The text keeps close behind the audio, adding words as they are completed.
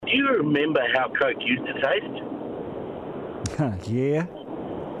Do you remember how Coke used to taste? Yeah.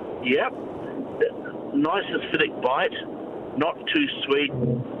 Yep. Nice acidic bite, not too sweet,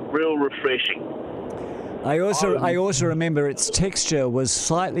 real refreshing. I also remember its texture was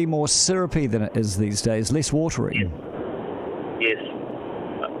slightly more syrupy than it is these days, less watery. Yes.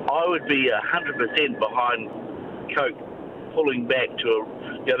 I would be 100% behind Coke pulling back to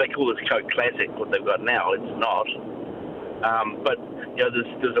they call this Coke Classic, what they've got now. It's not. But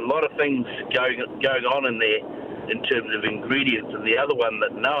there's a lot of things going on in there in terms of ingredients, and the other one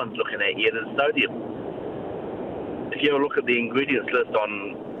that no one's looking at yet is sodium. If you ever look at the ingredients list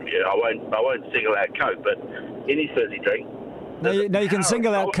on, I won't single out Coke, but any fizzy drink. No, you can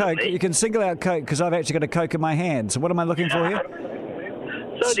single out Coke. You can single out Coke because I've actually got a Coke in my hand. So what am I looking for here?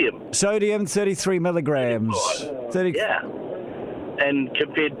 Sodium. Sodium, 33 milligrams. 30. Yeah. And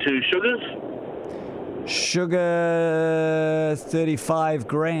compared to sugars? Sugar, 35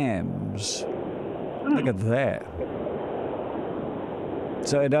 grams. Look at that.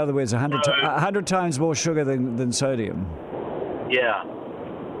 So in other words, 100 times more sugar than sodium. Yeah.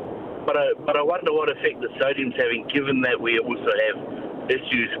 But I wonder what effect the sodium's having, given that we also have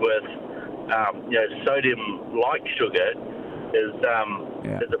issues with, sodium, like sugar, is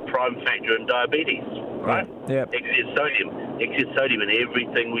a prime factor in diabetes, right? Yeah. Excess sodium in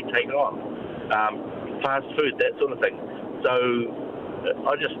everything we take on, fast food, that sort of thing. So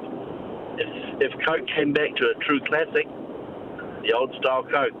if Coke came back to a true classic, the old style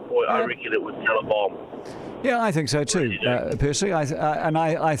Coke, boy, I reckon it would sell a bomb. Yeah, I think so too. Personally,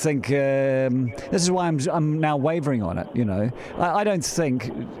 I think this is why I'm now wavering on it. I don't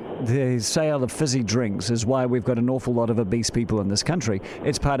think the sale of fizzy drinks is why we've got an awful lot of obese people in this country.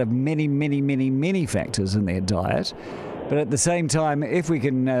 It's part of many, many, many, many factors in their diet. But at the same time, if we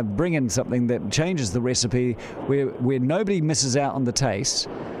can bring in something that changes the recipe, where nobody misses out on the taste,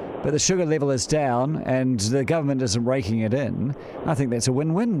 but the sugar level is down and the government isn't raking it in, I think that's a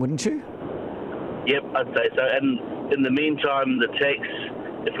win-win, wouldn't you? Yep, I'd say so. And in the meantime, the tax,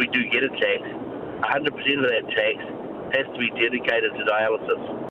 if we do get a tax, 100% of that tax has to be dedicated to dialysis.